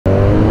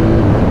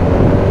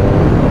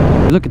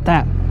Look at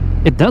that.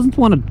 It doesn't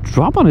want to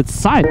drop on its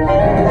side.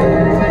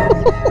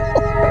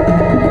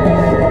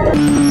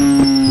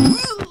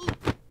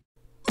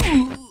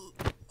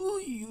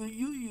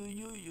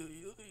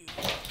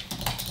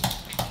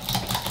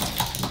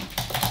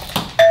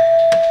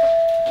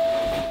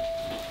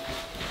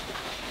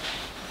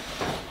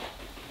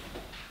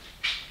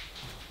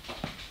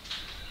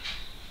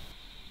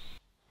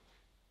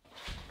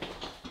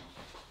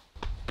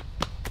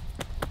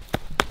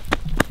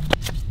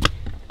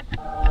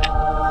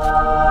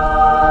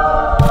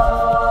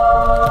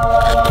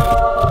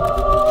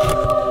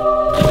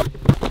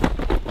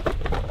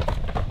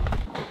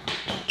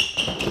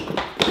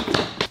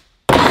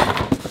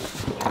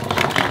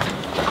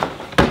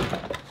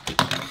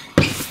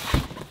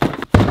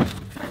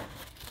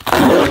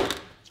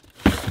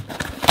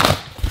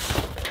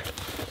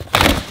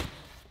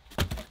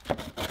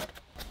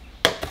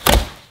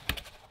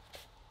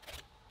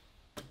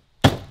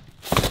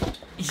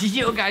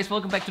 Yo guys,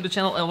 welcome back to the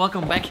channel and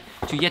welcome back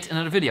to yet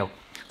another video.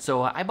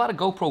 So I bought a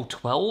GoPro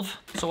 12.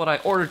 So what I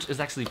ordered is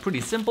actually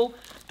pretty simple.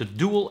 The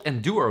dual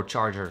enduro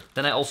charger.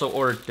 Then I also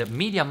ordered the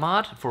media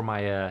mod for my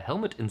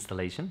helmet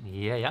installation.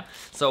 Yeah.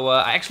 So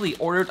I actually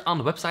ordered on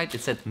the website,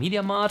 it said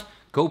media mod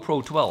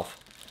GoPro 12.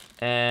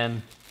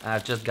 And I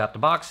just got the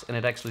box and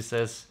it actually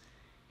says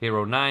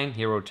Hero 9,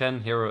 Hero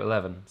 10, Hero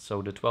 11.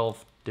 So the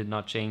 12 did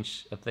not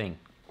change a thing.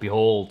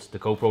 Behold, the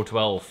GoPro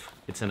 12.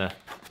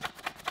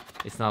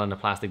 It's not in a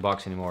plastic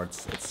box anymore.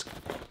 It's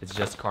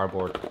just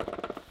cardboard.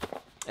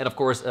 And of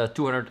course,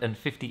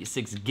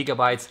 256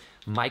 gigabytes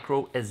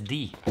micro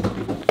SD.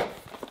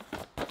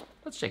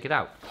 Let's check it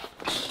out.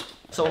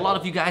 So a lot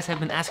of you guys have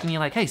been asking me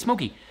like, hey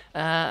Smokey,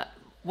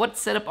 what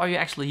setup are you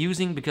actually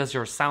using? Because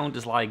your sound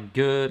is like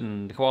good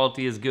and the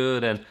quality is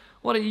good, and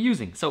what are you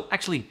using? So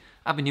actually,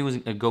 I've been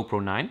using a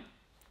GoPro 9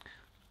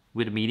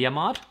 with a media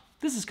mod.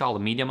 This is called a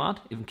media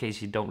mod, in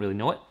case you don't really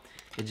know it.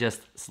 It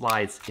just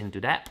slides into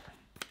that.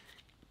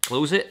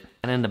 Close it,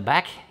 and in the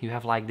back you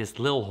have like this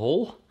little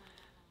hole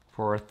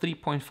for a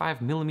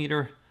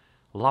 3.5mm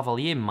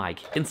lavalier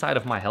mic. Inside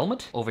of my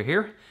helmet over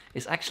here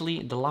is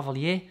actually the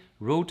lavalier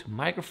Rode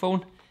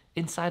microphone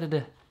inside of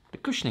the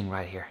cushioning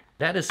right here.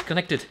 That is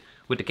connected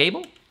with the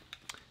cable,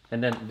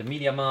 and then the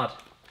media mod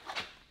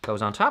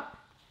goes on top,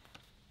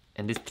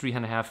 and this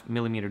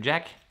 3.5mm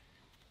jack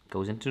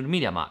goes into the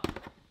media mod.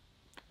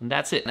 And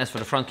that's it. And as for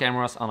the front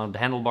cameras on the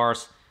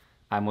handlebars,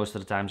 I most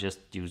of the time just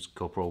use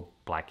GoPro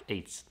Black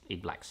 8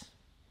 blacks.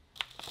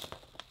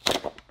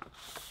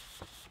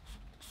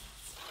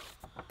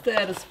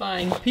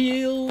 Satisfying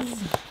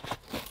peels.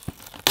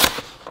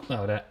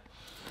 Oh,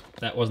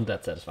 that wasn't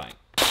that satisfying.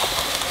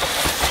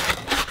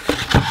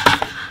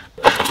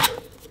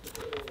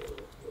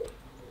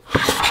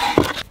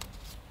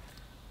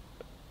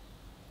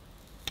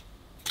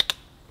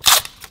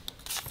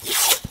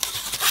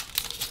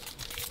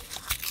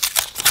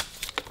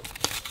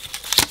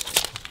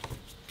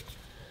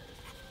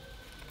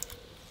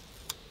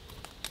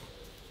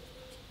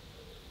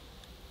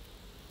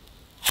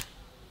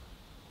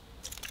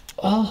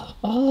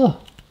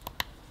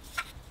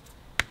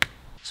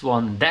 So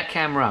on that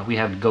camera we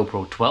have the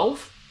GoPro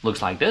 12,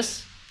 looks like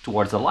this,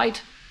 towards the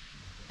light.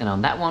 And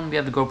on that one we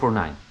have the GoPro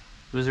 9.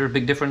 Was there a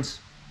big difference?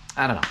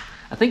 I don't know.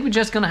 I think we're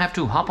just gonna have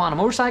to hop on a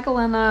motorcycle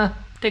and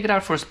take it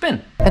out for a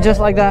spin. And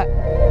just like that,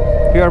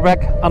 we are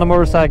back on a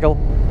motorcycle,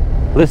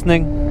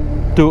 listening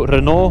to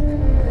Renault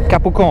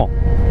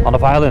Capucon on the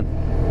violin.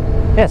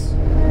 Yes.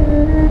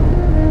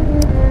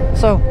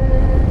 So,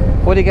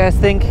 what do you guys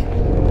think?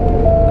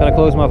 I'm gonna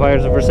close my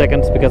visor for a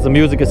second because the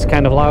music is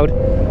kind of loud.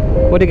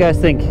 What do you guys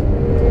think?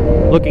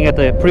 Looking at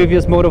the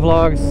previous moto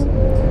vlogs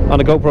on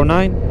the GoPro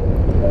 9,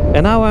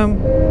 and now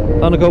I'm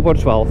on the GoPro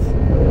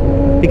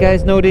 12. You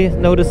guys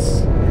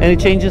notice any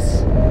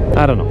changes?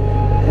 I don't know.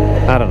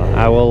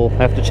 I will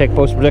have to check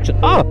post-production.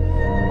 Oh!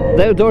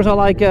 Those are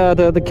like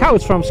the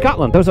cows from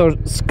Scotland. Those are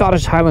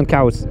Scottish Highland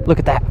cows. Look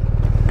at that.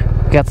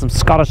 Got some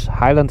Scottish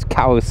Highland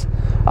cows.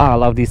 Oh, I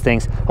love these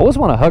things. I always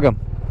want to hug them.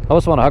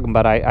 But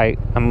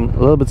I'm a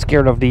little bit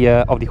scared of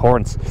the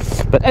horns.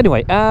 But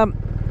anyway,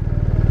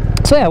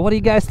 so yeah, what do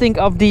you guys think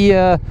of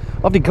the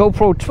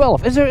GoPro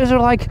 12? Is there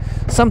like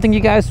something you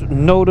guys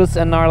notice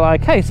and are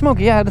like, hey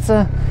Smokey, yeah,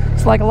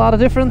 it's like a lot of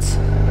difference?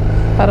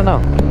 I don't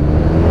know.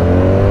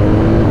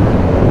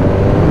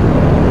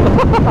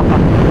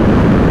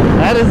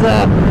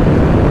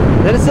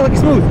 that is silky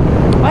smooth.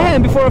 Oh yeah,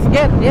 and before I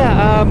forget,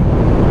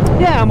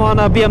 I'm on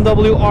a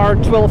BMW R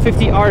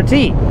 1250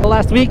 RT.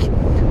 Last week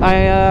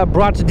I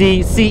brought the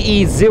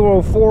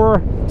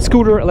CE04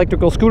 scooter,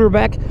 electrical scooter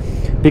back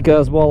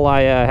because, well,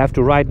 I have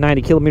to ride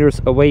 90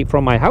 kilometers away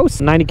from my house.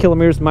 90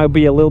 kilometers might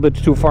be a little bit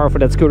too far for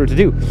that scooter to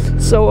do.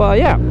 So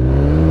yeah.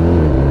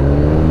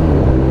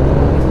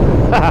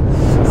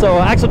 So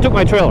I actually took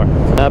my trailer.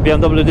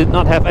 BMW did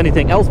not have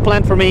anything else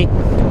planned for me,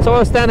 so I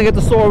was standing at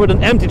the store with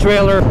an empty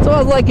trailer. So I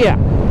was like, yeah,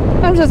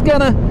 I'm just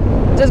gonna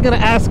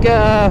ask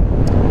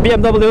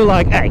BMW,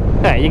 like, hey,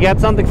 you got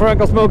something for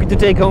Uncle Smokey to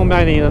take home?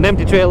 I mean, an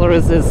empty trailer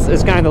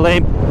is kind of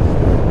lame.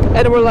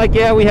 and they were like,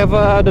 yeah, we have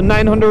the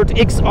 900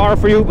 XR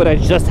for you, but I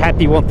just had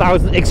the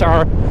 1000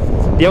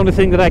 XR. The only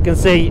thing that I can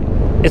say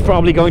is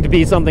probably going to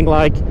be something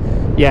like,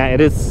 yeah,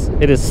 it is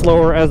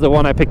slower as the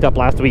one I picked up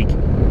last week.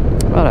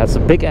 Well, that's a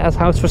big ass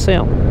house for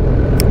sale.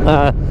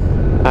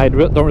 I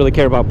don't really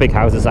care about big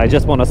houses. I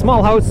just want a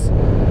small house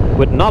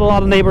with not a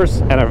lot of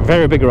neighbors and a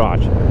very big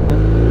garage.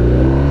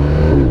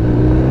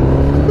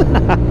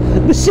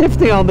 The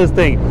shifting on this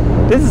thing,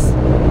 this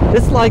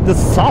is like the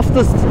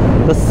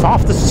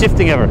softest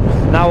shifting ever.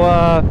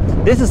 Now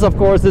this is, of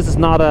course, this is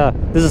not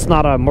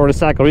a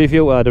motorcycle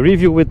review. The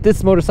review with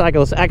this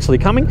motorcycle is actually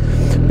coming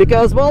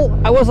because, well,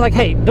 I was like,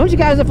 hey, don't you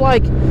guys have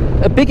like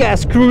a big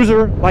ass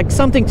cruiser, like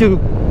something to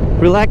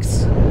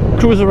relax,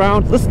 cruise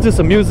around, listen to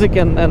some music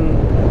and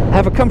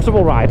have a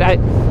comfortable ride?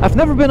 I've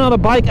never been on a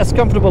bike as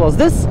comfortable as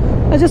this.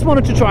 I just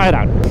wanted to try it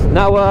out.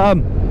 Now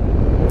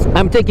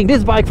I'm taking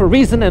this bike for a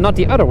reason and not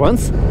the other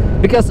ones,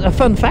 because a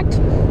fun fact,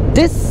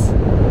 this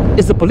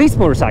is a police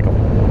motorcycle.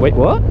 Wait,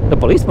 what? The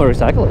police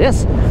motorcycle?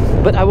 Yes.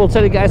 But I will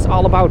tell you guys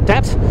all about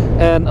that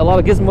and a lot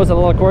of gizmos and a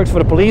lot of quirks for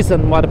the police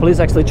and why the police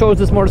actually chose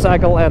this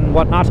motorcycle and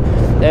whatnot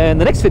in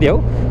the next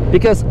video,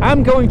 because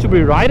I'm going to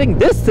be riding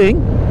this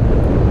thing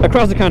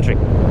across the country.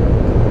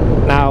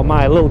 Now,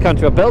 my little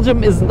country of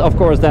Belgium isn't, of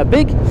course, that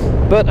big,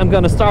 but I'm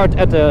going to start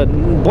at the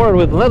border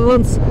with the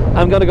Netherlands.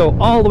 I'm going to go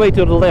all the way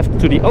to the left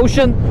to the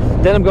ocean.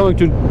 Then I'm going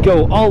to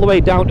go all the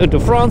way down into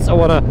France. I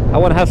wanna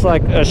have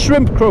like a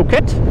shrimp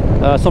croquette,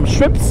 some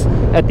shrimps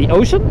at the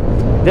ocean.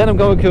 Then I'm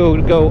going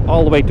to go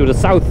all the way to the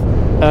south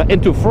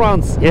into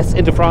France. Yes,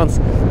 into France.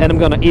 And I'm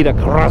going to eat a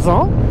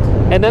croissant.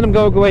 And then I'm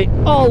going to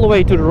go all the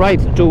way to the right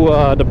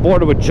to the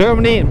border with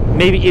Germany, and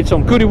maybe eat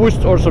some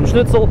currywurst or some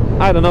schnitzel,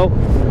 I don't know,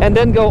 and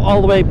then go all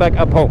the way back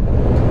up home.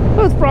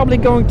 Well, it's probably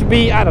going to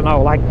be, I don't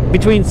know, like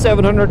between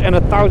 700 and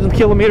 1000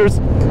 kilometers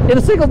in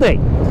a single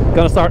day.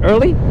 Gonna start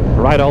early,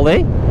 ride all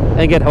day,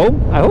 and get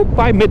home, I hope,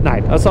 by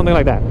midnight or something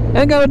like that.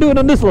 And gonna do it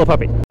on this little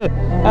puppy. Look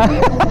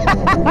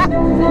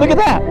at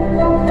that!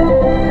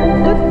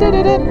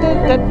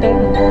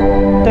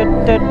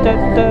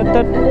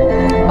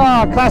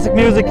 Oh, classic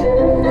music.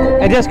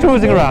 And just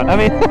cruising around. I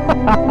mean,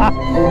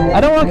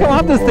 I don't want to come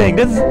off this thing.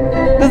 This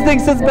thing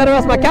sits better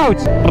as my couch.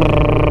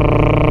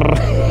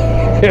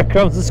 Here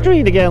comes the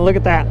screen again. Look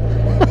at that.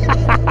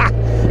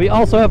 We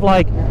also have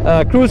like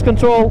cruise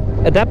control,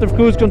 adaptive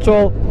cruise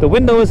control. The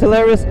window is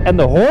hilarious, and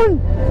the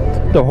horn.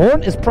 The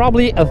horn is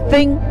probably a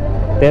thing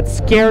that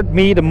scared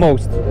me the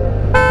most.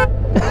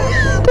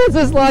 This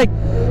is like,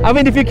 I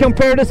mean, if you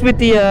compare this with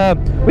the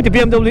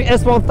BMW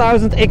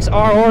S1000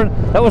 XR horn,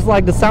 that was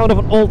like the sound of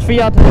an old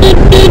Fiat.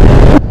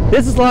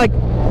 This is like,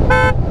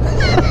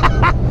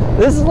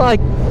 this is like,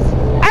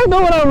 I don't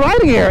know what I'm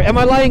riding here. Am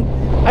I like,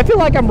 I feel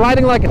like I'm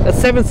riding like a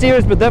 7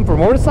 Series, but then for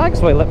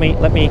motorcycles. Wait, let me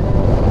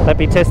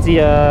test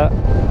the.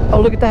 Oh,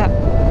 look at that.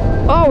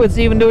 Oh, it's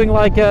even doing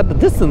like the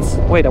distance.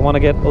 Wait, I want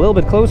to get a little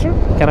bit closer.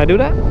 Can I do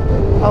that?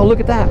 Oh, look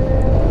at that.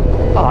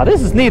 Oh,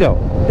 this is neato.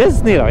 This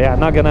is neato. Yeah, I'm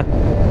not gonna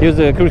use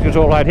the cruise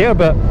control right here,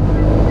 but.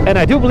 And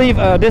I do believe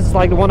this is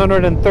like the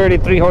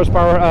 133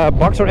 horsepower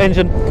boxer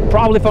engine,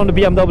 probably from the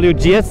BMW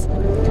GS.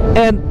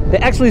 And they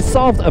actually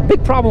solved a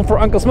big problem for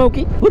Uncle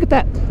Smokey. Look at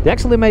that. They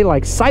actually made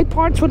like side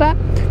parts for that,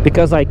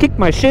 because I kicked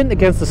my shin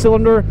against the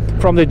cylinder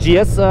from the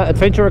GS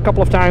Adventure a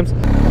couple of times.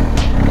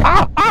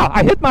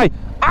 I hit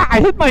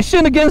my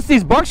shin against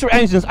these boxer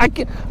engines. My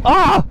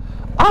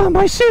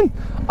shin.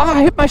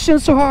 I hit my shin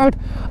so hard.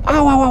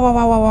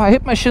 I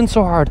hit my shin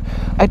so hard.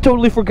 I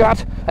totally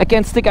forgot. I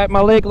can't stick out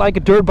my leg like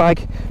a dirt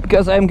bike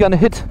because I'm gonna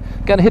hit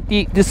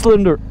the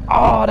cylinder.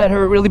 Oh, that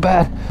hurt really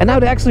bad. And now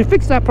they actually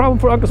fixed that problem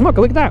for Uncle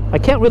Smokey. Look at that. I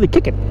can't really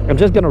kick it. I'm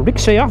just gonna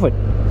ricochet off it.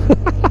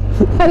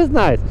 That is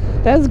nice.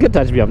 That is a good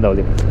touch,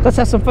 BMW. Let's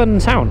have some fun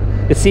and sound.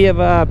 Let's see if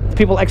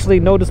people actually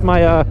notice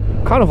my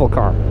carnival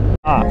car.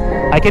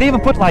 I can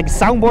even put like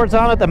soundboards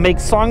on it and make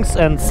songs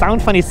and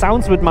sound funny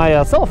sounds with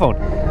my cell phone.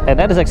 And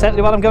that is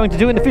exactly what I'm going to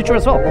do in the future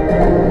as well.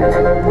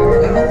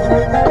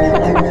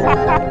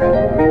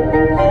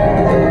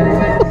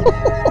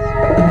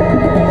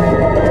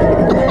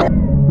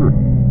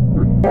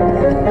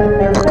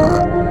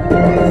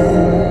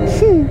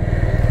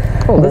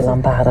 De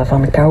lambada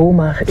van kou,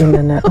 maar in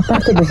een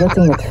aparte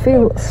bezetting met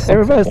veel...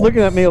 Everybody's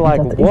looking at me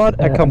like, what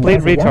a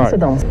complete retard.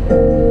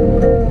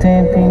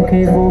 Tempo em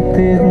que vou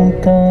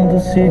perguntando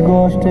se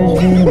gostas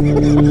de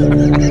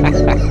mim.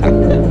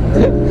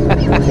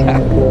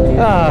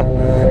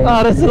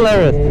 This is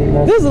hilarious.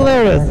 This is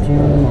hilarious.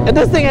 And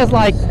this thing has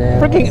like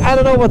freaking, I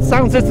don't know what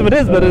sound system it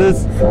is, but it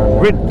is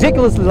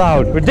ridiculously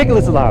loud.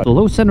 Ridiculously loud. The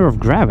low center of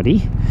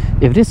gravity.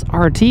 If this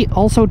RT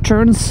also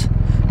turns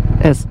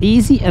as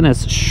easy and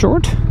as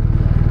short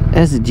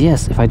as it,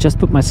 yes, if I just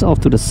put myself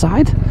to the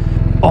side.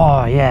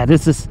 Oh yeah,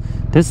 this is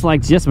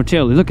like just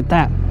material. Look at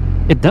that.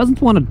 It doesn't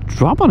want to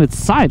drop on its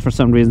side for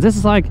some reason. This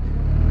is like,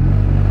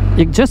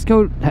 you just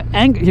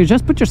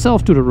put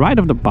yourself to the right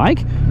of the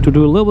bike to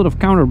do a little bit of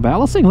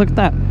counterbalancing. Look at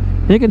that.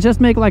 You can just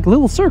make like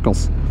little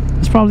circles.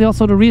 It's probably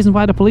also the reason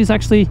why the police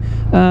actually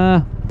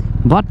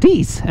bought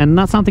these and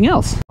not something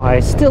else. I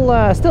still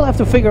have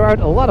to figure out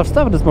a lot of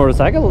stuff in this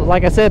motorcycle.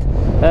 Like I said,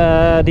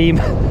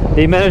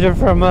 the manager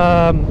from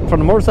the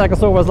motorcycle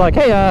store was like,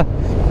 hey,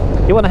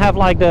 you want to have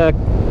like the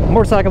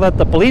motorcycle that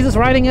the police is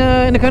riding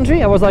in the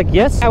country? I was like,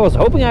 yes. I was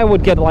hoping I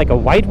would get like a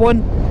white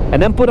one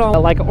and then put on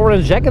like an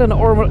orange jacket and an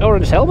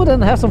orange helmet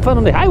and have some fun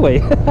on the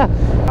highway.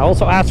 I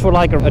also asked for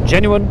like a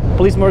genuine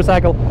police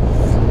motorcycle,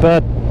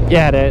 but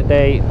yeah,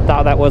 they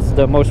thought that was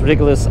the most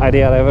ridiculous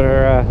idea I've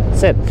ever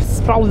said. It's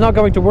probably not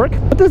going to work,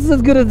 but this is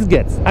as good as it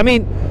gets. I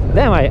mean,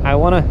 damn, I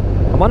wanna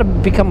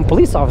become a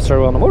police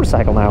officer on a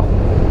motorcycle now.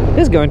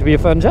 This is going to be a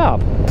fun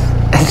job.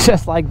 And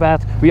just like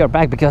that, we are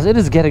back because it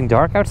is getting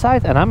dark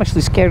outside and I'm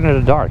actually scared in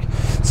the dark.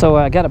 So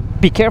I gotta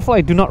be careful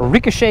I do not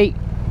ricochet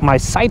my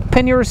side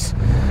panniers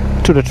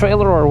to the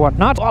trailer or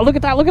whatnot. Oh, look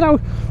at that, look at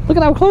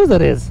how close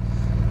that is.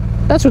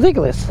 That's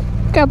ridiculous.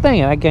 God dang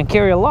it, I can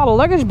carry a lot of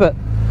luggage, but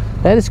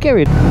that is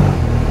scary.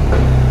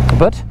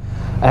 But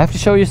I have to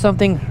show you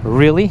something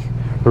really,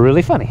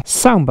 really funny.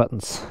 Sound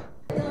buttons.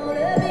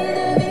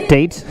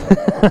 Date.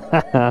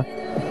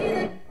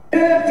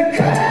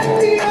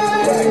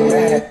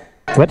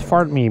 Wet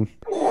fart meme.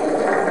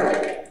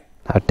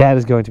 Now that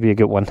is going to be a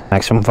good one.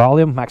 Maximum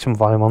volume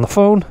on the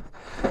phone.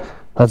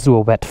 Let's do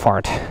a wet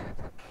fart.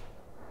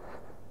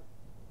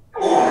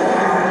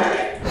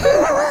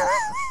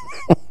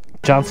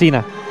 John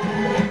Cena.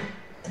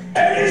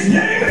 And his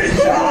name is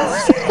John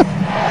Cena.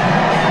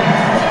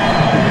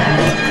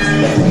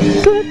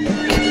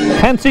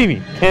 Can't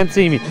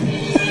see me.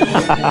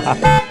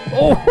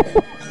 Oh.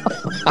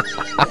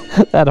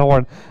 That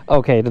horn.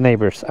 Okay, the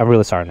neighbors. I'm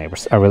really sorry,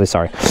 neighbors. I'm really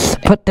sorry.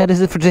 But that is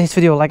it for today's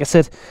video. Like I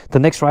said, the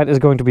next ride is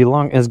going to be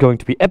long and is going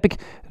to be epic.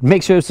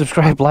 Make sure to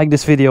subscribe, like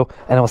this video,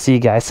 and I'll see you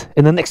guys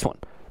in the next one.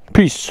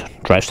 Peace.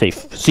 Drive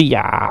safe. See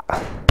ya.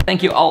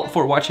 Thank you all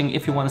for watching.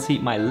 If you want to see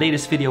my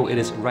latest video, it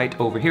is right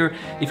over here.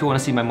 If you want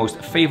to see my most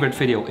favorite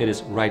video, it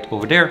is right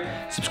over there.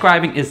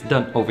 Subscribing is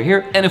done over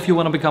here. And if you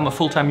want to become a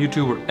full-time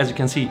YouTuber, as you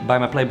can see by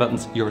my play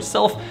buttons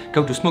yourself,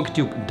 go to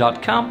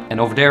smokytube.com. And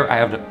over there I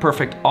have the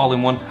perfect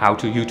all-in-one how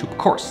to YouTube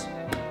course.